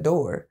foot in the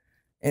door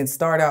and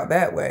start out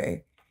that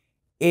way.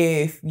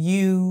 If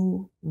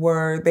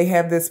they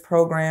have this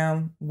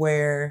program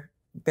where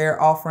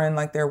they're offering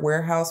like their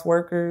warehouse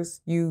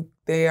workers,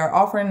 they are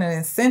offering an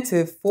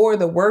incentive for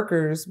the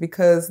workers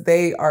because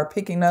they are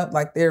picking up,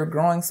 like they're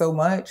growing so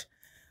much.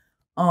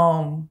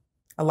 A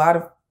lot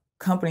of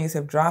companies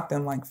have dropped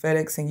them, like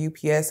FedEx and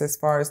UPS, as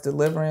far as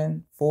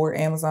delivering for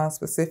Amazon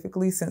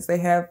specifically, since they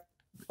have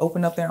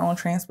opened up their own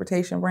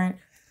transportation branch.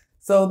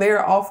 So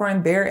they're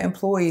offering their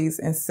employees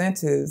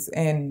incentives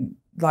and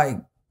like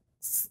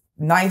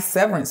nice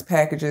severance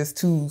packages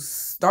to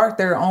start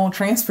their own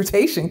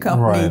transportation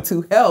company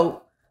to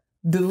help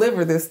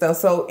deliver this stuff.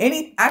 So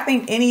I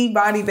think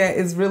anybody that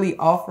is really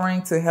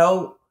offering to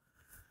help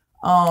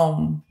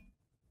to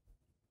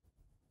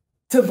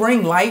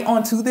bring light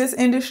onto this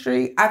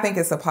industry, I think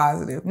it's a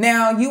positive.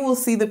 Now you will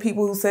see the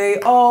people who say,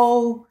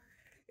 oh,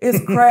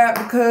 it's crap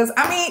because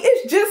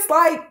it's just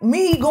like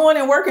me going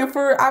and working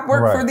for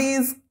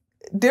these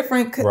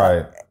different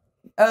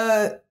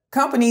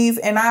companies,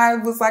 and I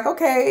was like,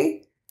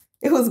 okay,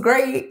 it was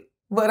great,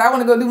 but I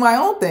want to go do my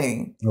own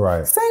thing.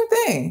 Right. Same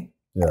thing.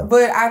 Yeah.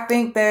 But I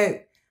think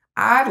that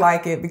I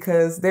like it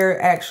because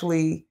they're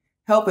actually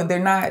helping. They're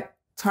not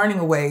turning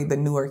away the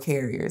newer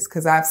carriers,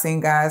 because I've seen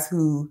guys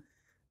who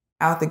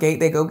out the gate,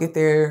 they go get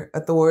their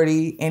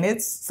authority, and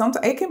it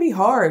can be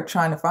hard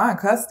trying to find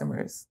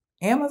customers.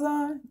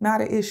 Amazon, not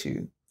an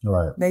issue.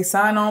 Right. They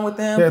sign on with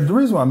them. Yeah, the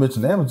reason why I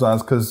mentioned Amazon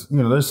is because,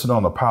 they're sitting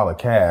on a pile of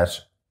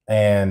cash,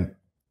 and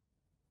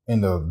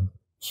in the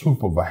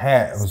swoop of a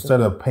hat,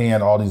 instead of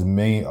paying all these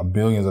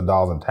billions of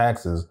dollars in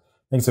taxes,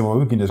 they say, well,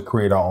 we can just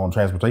create our own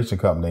transportation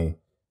company,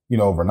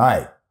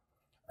 overnight.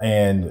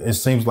 And it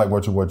seems like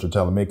what you're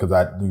telling me, because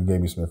you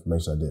gave me some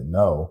information I didn't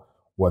know,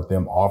 what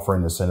them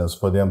offering incentives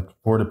for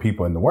the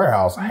people in the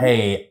warehouse. Mm-hmm.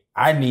 Hey,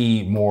 I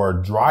need more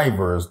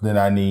drivers than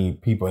I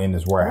need people in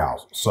this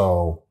warehouse.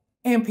 So,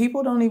 and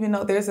people don't even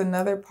know there's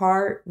another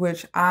part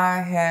which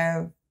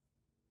I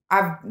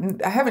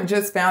haven't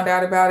just found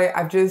out about it.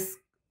 I've just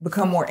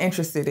become more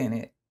interested in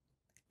it.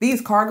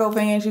 These cargo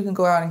vans, you can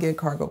go out and get a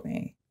cargo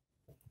van.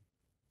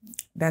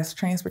 That's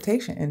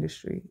transportation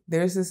industry.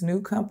 There's this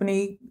new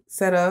company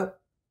set up.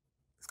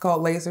 It's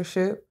called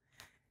LaserShip.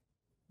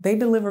 They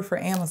deliver for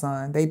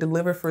Amazon. They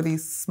deliver for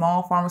these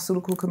small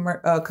pharmaceutical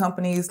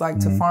companies, like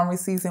to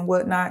pharmacies and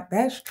whatnot.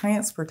 That's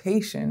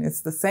transportation.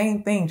 It's the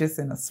same thing, just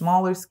in a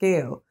smaller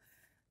scale.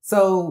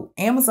 So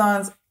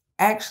Amazon's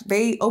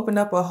they opened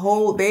up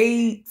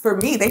they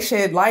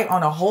shed light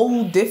on a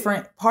whole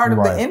different part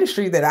of the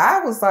industry that I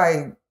was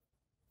like,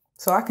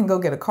 so I can go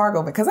get a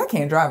cargo van, because I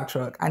can't drive a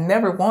truck. I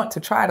never want to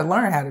try to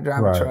learn how to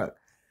drive a truck.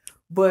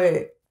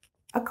 But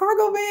a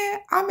cargo van,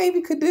 I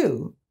maybe could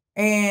do.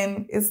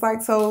 And it's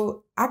like,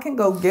 so I can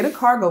go get a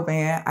cargo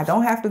van. I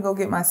don't have to go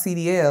get my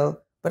CDL,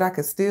 but I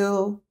could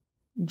still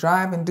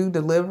drive and do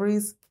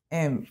deliveries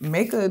and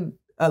make a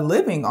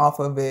living off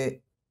of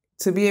it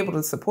to be able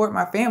to support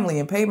my family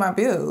and pay my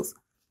bills.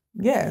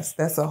 Yes,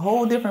 that's a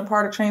whole different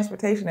part of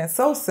transportation. It's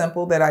so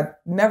simple that I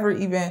never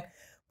even,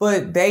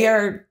 but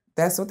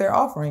that's what they're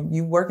offering.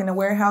 You work in a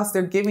warehouse,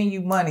 they're giving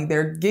you money.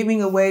 They're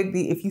giving away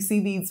if you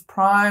see these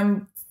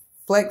prime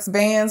flex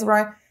vans,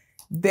 right?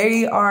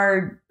 They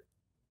are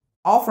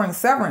offering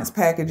severance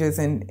packages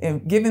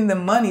and giving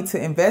them money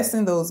to invest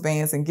in those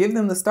vans and give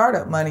them the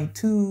startup money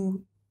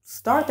to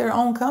start their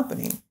own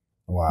company.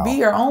 Wow. Be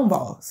your own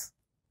boss.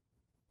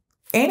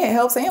 And it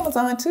helps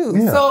Amazon too.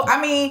 Yeah. So,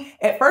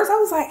 at first I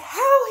was like,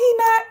 how he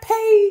not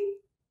pay?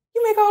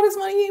 You make all this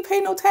money, you ain't pay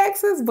no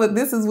taxes, but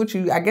this is what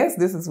you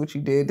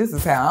did. This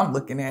is how I'm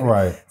looking at it.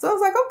 Right. So I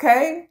was like,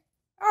 okay,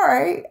 all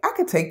right, I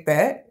could take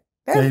that.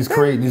 He's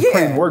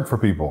creating work for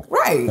people.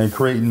 Right. And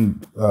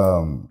creating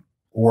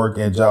work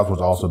and jobs, which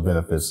also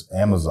benefits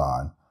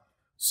Amazon.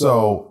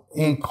 So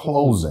in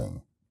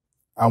closing,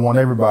 I want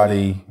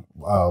everybody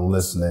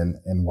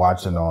listening and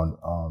watching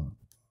on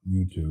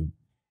YouTube,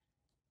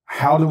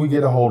 how do we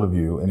get a hold of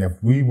you? And if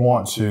we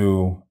want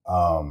to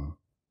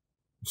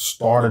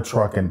start a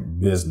trucking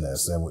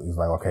business, and it's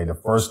like, okay, the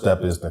first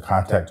step is to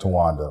contact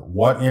Tawanda.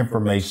 What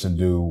information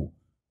do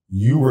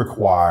you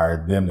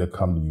require them to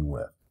come to you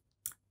with?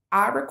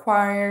 I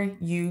require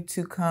you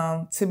to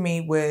come to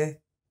me with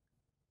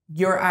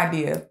your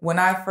idea. When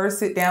I first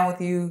sit down with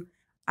you,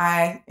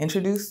 I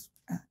introduce,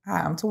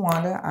 hi, I'm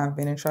Tawanda. I've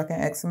been in trucking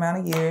X amount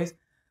of years.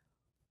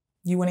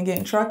 You want to get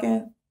in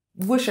trucking?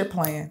 What's your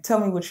plan? Tell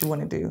me what you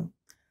want to do.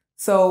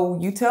 So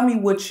you tell me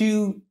what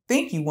you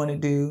think you want to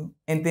do,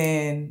 and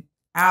then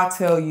I'll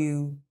tell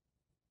you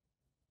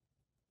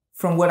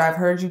from what I've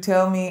heard you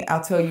tell me,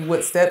 I'll tell you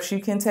what steps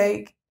you can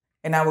take,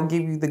 and I will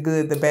give you the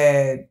good, the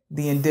bad,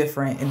 the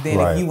indifferent. And then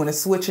if you want to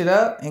switch it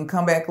up and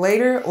come back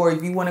later, or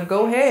if you want to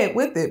go ahead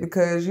with it,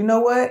 because you know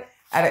what?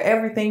 Out of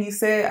everything you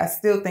said, I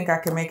still think I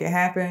can make it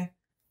happen.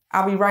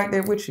 I'll be right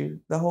there with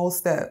you, the whole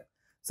step.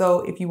 So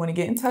if you want to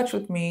get in touch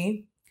with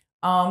me,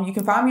 you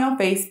can find me on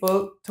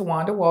Facebook,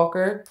 Tawanda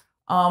Walker.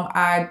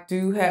 I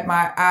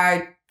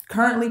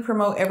currently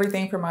promote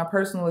everything from my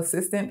personal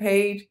assistant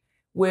page,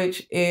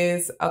 which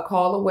is a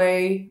call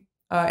away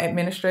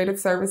administrative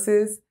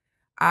services.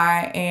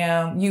 But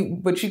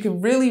you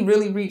can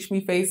really reach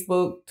me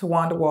Facebook,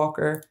 Tawanda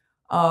Walker,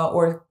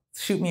 or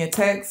shoot me a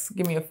text,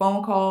 give me a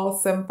phone call,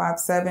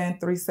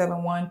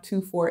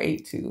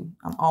 757-371-2482.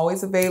 I'm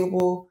always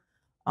available.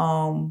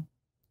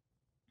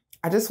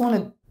 I just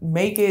want to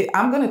make it,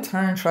 I'm going to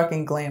turn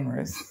trucking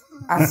glamorous.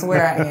 I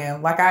swear I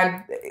am. Like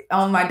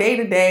on my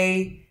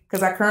day-to-day,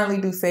 because I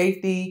currently do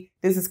safety,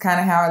 this is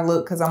kind of how I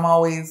look, because I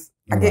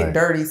get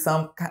dirty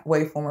some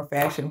way, form, or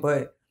fashion,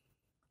 but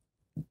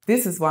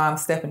this is why I'm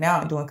stepping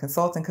out and doing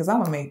consulting, because I'm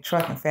going to make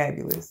trucking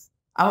fabulous.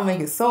 I'm going to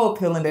make it so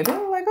appealing that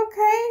they're like,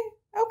 okay.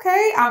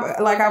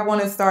 I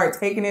want to start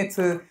taking it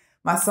to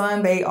my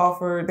son. They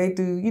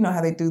do, you know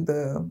how they do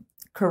the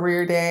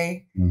career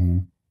day? Mm-hmm.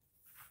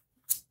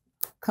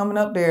 Coming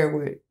up there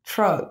with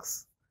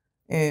trucks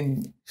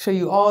and show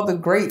you all the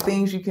great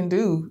things you can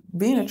do.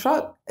 Being I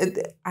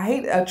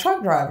hate a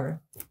truck driver.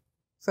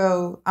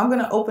 So I'm going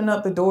to open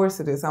up the doors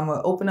to this. I'm going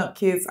to open up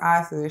kids'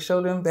 eyes to this,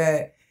 show them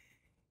that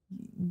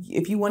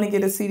if you want to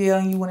get a CDL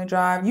and you want to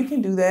drive, you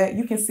can do that.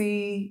 You can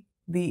see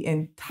the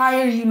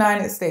entire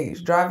United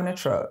States driving a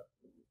truck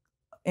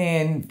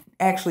and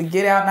actually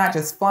get out, not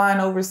just flying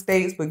over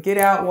states, but get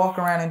out, walk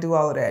around and do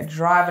all of that.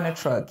 Driving a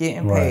truck,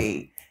 getting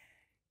paid.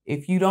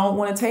 If you don't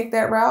want to take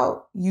that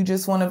route, you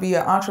just want to be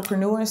an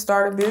entrepreneur and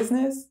start a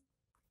business,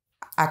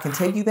 I can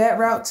take you that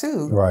route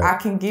too. Right.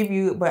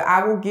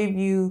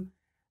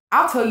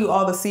 I'll tell you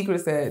all the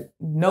secrets that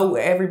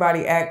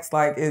everybody acts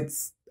like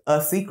it's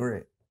a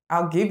secret.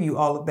 I'll give you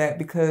all of that,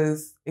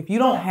 because if you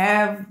don't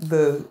have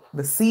the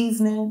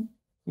seasoning,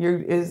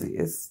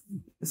 it's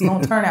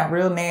gonna turn out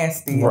real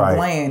nasty and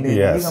bland, and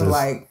you're gonna be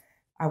like,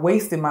 I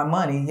wasted my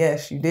money.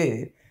 Yes, you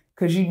did.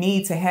 Because you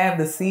need to have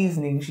the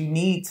seasonings. You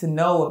need to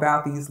know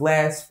about these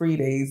last free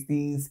days,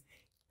 these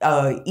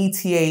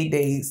ETA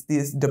days,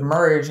 this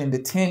demurrage and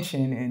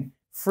detention and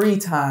free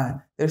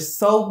time. There's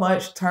so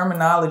much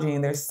terminology,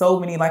 and there's so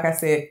many, like I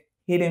said,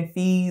 hidden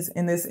fees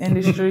in this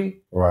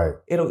industry. Right.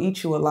 It'll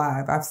eat you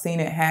alive. I've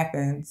seen it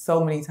happen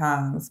so many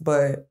times,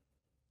 but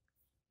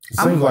it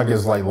seems like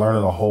it's like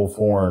learning a whole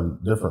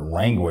different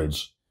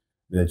language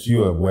that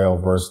you are well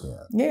versed in.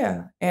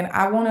 Yeah. And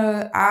I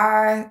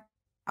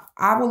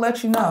will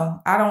let you know.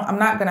 I'm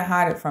not going to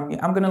hide it from you.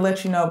 I'm going to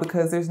let you know,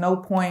 because there's no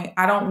point.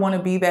 I don't want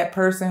to be that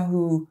person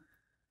who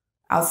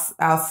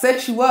I'll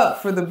set you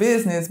up for the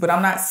business, but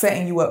I'm not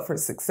setting you up for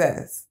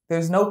success.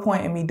 There's no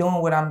point in me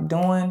doing what I'm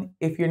doing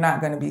if you're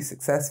not going to be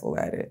successful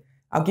at it.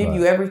 I'll give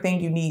you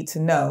everything you need to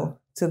know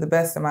to the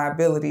best of my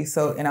ability.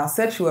 And I'll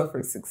set you up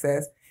for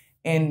success.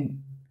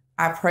 And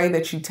I pray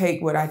that you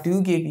take what I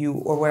do give you,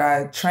 or what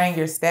I train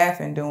your staff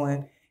in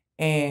doing,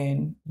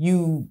 and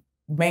you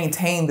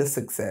maintain the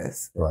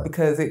success,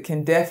 because it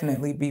can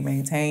definitely be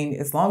maintained.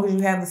 As long as you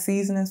have the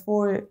seasonings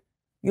for it,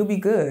 you'll be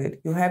good.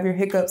 You'll have your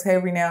hiccups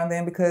every now and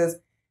then, because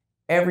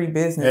every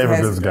business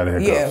has got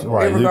hiccups. Yeah,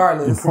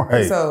 regardless.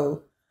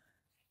 So,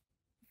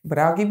 but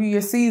I'll give you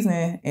your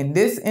seasoning in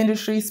this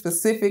industry,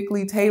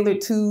 specifically tailored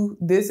to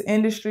this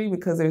industry,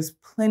 because there's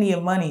plenty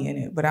of money in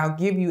it. But I'll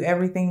give you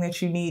everything that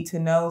you need to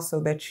know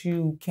so that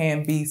you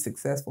can be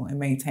successful and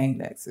maintain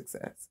that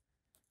success.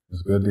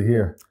 It's good to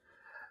hear.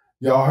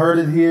 Y'all heard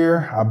it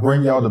here. I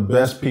bring y'all the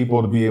best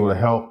people to be able to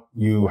help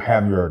you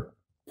have your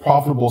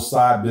profitable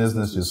side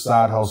business, your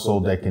side hustle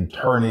that can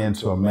turn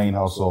into a main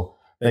hustle.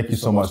 Thank you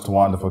so much,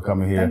 Tawanda, for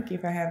coming here. Thank you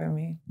for having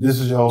me. This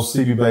is your host,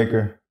 CB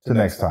Baker. Till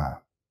next time.